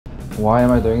Why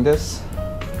am I doing this?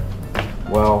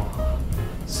 Well,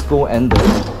 school ended.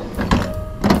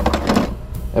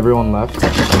 Everyone left.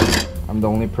 I'm the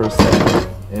only person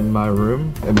in my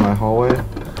room, in my hallway.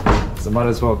 So might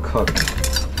as well cook.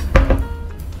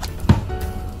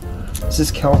 This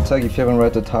is Caltech, if you haven't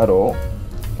read the title.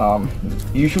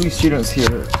 Usually students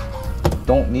here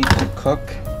don't need to cook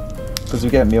because we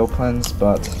get meal plans,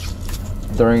 but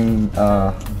during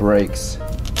breaks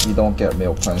you don't get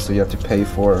meal plans, so you have to pay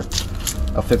for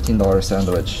a $15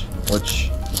 sandwich,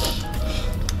 which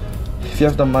if you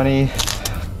have the money,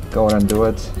 go ahead and do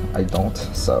it. I don't,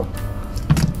 so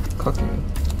cooking.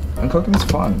 And cooking is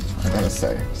fun, I gotta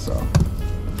say. So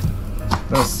I'm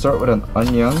gonna start with an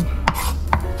onion.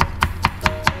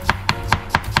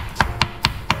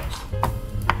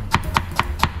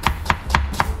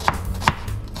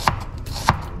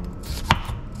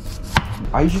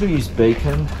 I usually use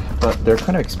bacon, but they're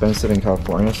kind of expensive in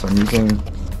California, so I'm using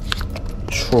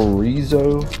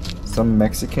chorizo, some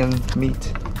Mexican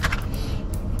meat.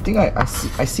 I think I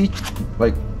see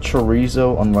like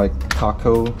chorizo on like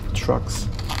taco trucks.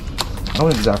 I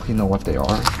don't exactly know what they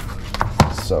are,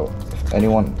 so if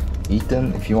anyone eat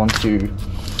them, if you want to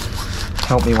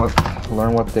help me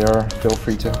learn what they are, feel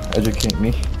free to educate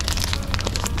me.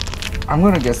 I'm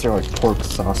gonna guess they're like pork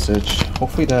sausage.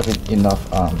 Hopefully they have enough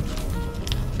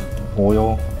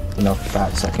oil, enough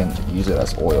fat so I can use it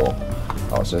as oil.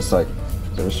 I was just like,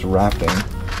 there's wrapping.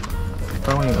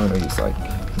 Probably gonna use like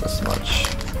this much.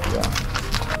 Yeah.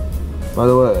 By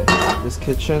the way, this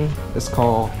kitchen is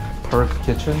called Perk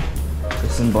Kitchen.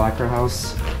 It's in Blacker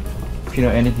House. If you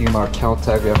know anything about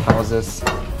Caltech, we have houses.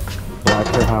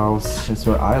 Blacker House is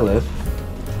where I live.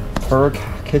 Perk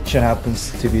Kitchen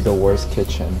happens to be the worst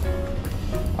kitchen.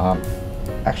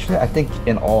 Actually, I think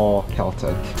in all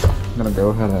Caltech. I'm gonna go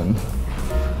ahead and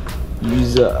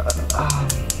use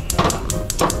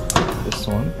this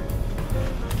one.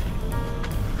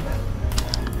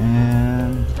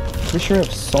 And pretty sure I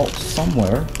have salt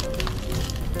somewhere.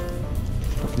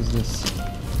 What is this?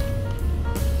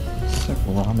 It's like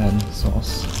ramen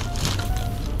sauce.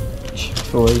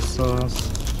 Chick-fil-A sauce.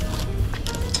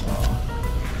 Oh,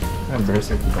 I'm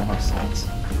embarrassed if we don't have salt.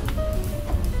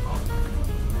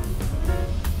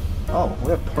 Oh, we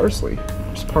have parsley.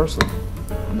 There's parsley.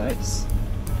 Nice.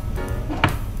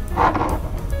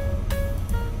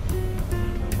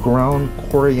 Ground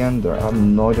coriander. I have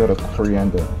no idea what a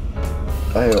coriander.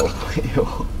 Ew. Ew.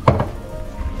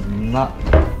 Not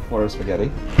for spaghetti.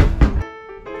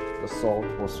 The salt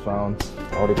was found.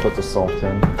 I already put the salt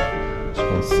in, as you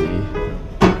can see.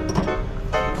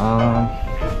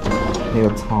 Need a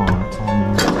tong.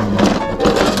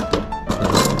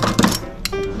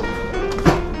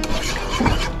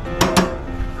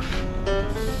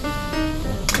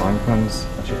 Frying pan's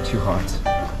actually too hot.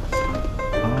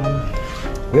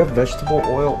 We have vegetable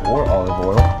oil or olive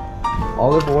oil.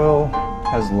 Olive oil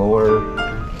has lower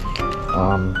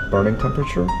burning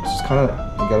temperature, so it's kind of,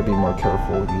 you gotta be more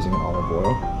careful with using an olive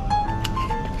oil.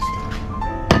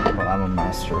 But I'm a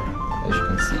master, as you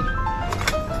can see.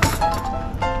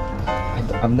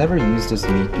 I've never used this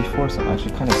meat before, so I'm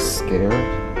actually kind of scared.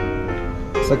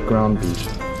 It's like ground beef.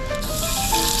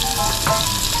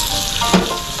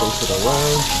 Place it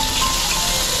away.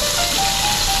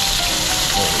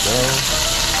 There we go.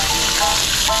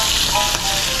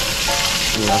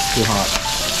 Ooh, that's too hot.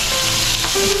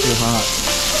 That's too hot.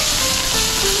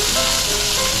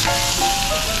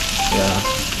 Yeah.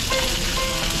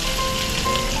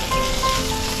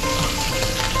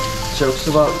 Jokes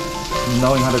about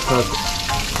knowing how to cook.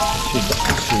 She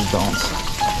don't.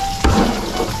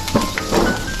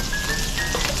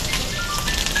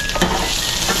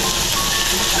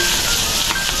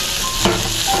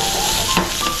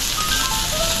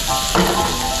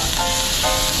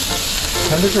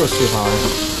 Temperature was too high.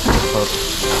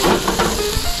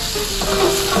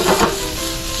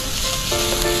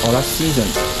 Oh, that's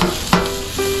seasoned.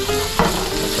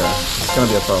 Okay, it's gonna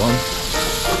be a problem.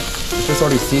 If it's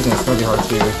already seasoned, it's gonna be hard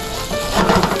to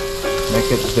make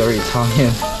it very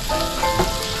Italian.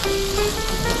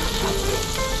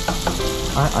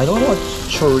 I don't know what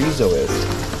chorizo is. I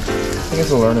think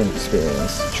it's a learning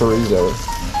experience. Chorizo.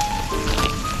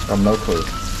 I have no clue.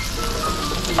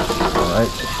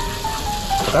 Alright.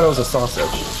 I thought it was a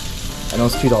sausage, and it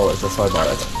was $2, that's why I bought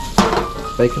it.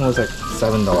 Bacon was like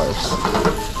 $7.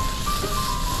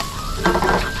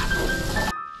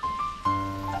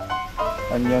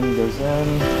 Onion goes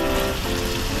in.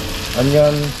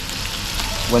 Onion,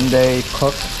 when they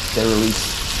cook, they release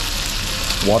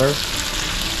water,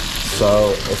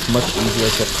 so it's much easier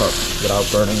to cook without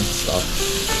burning stuff.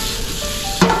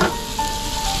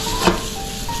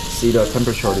 see the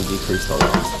temperature already decreased a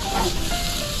lot.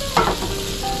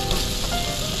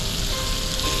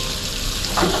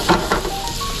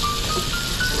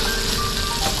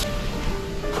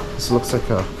 This looks like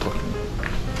a fucking...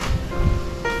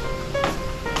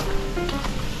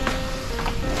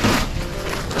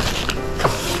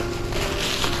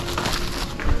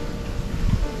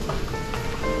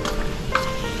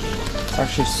 It's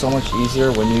actually so much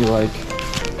easier when you like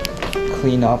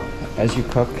clean up as you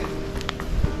cook.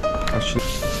 Actually,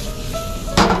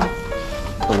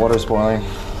 the water's boiling.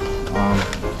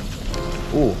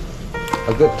 Ooh,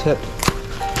 a good tip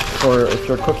for if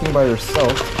you're cooking by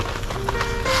yourself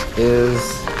is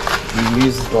you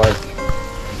use like,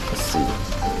 let's see,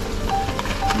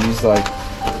 you use like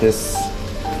this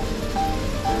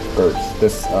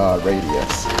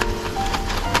radius.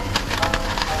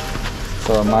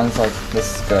 So mine's like,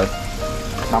 this is good.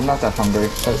 I'm not that hungry,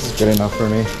 so this is good enough for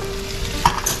me.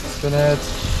 Spin it.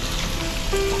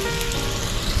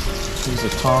 Use a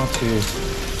tongue to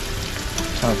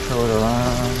kind of throw it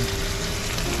around.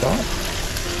 That.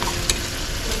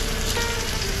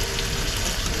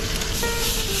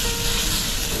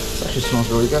 It actually smells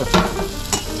really good.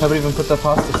 Haven't even put the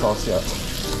pasta sauce yet.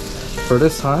 For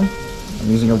this time, I'm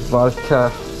using a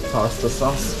vodka pasta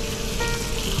sauce.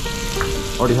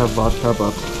 Already have vodka,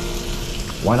 but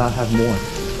why not have more?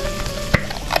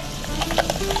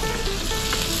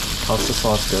 Pasta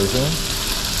sauce goes in.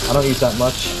 I don't use that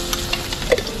much,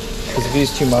 because if you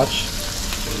use too much,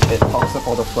 it fogs up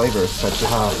all the flavors that you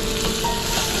have.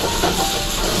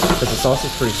 Because the sauce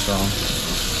is pretty strong,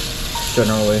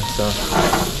 generally, so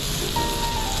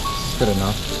it's good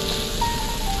enough.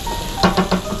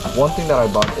 One thing that I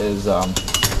bought is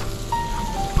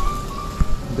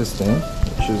this thing,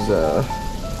 which is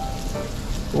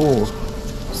ooh,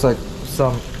 it's like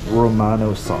some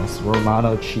Romano sauce,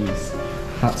 Romano cheese.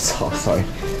 Not sauce, sorry.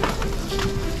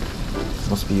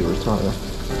 Must be retarded.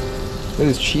 Look at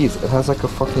this cheese. It has like a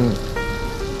fucking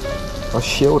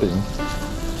shielding.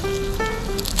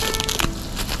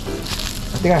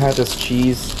 I think I had this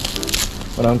cheese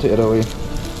when I went to Italy,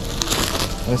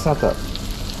 and it's not that.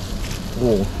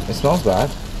 Ooh, it smells bad.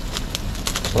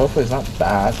 But hopefully it's not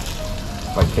bad,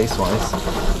 like taste-wise.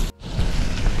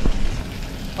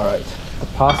 All right, the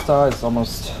pasta is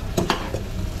almost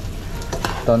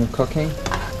done cooking.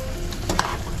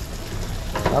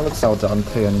 That looks al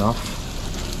dente enough.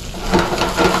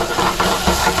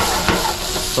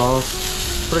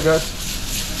 Sauce, pretty good.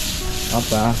 Not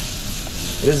bad.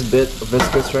 It is a bit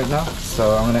viscous right now,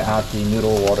 so I'm gonna add the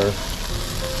noodle water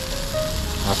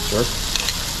after.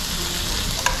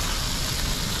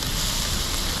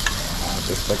 Add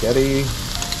the spaghetti.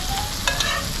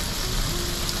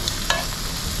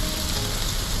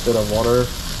 Bit of water.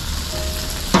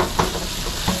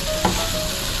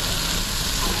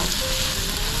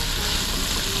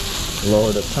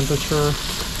 Lower the temperature.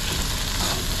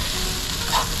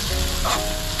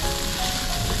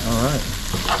 Alright.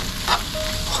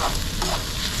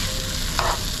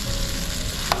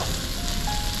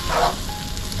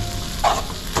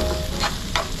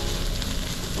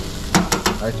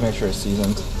 I like to make sure it's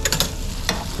seasoned.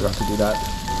 Forgot to do that.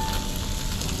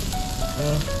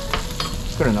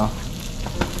 It's good enough.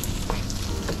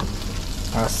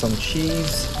 Add some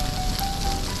cheese.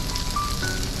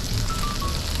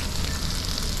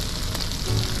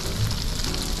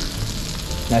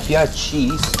 Now if you add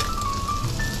cheese,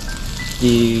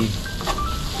 the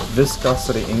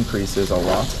viscosity increases a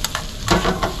lot.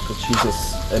 The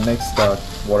cheese it makes the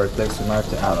water thick, so you might have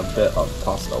to add a bit of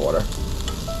pasta water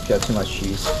if you have too much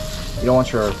cheese. You don't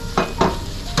want your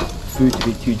food to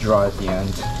be too dry at the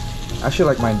end. I actually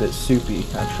like mine a bit soupy,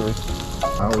 actually.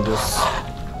 I will just...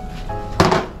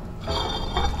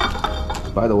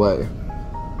 By the way,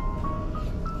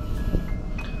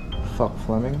 fuck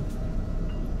Fleming.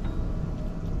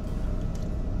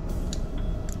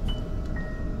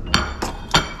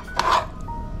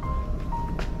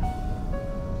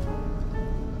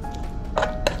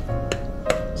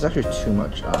 It's actually too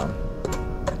much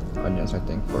onions, I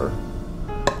think, but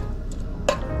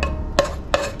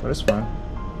it's fine.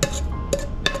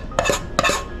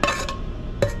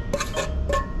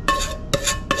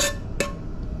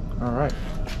 Alright,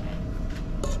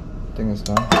 thing is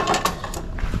done.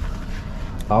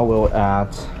 I will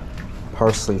add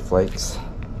parsley flakes.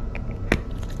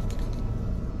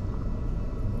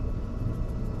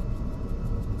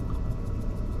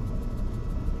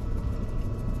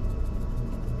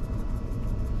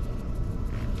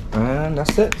 And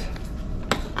that's it.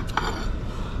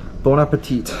 Bon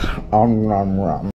appetit.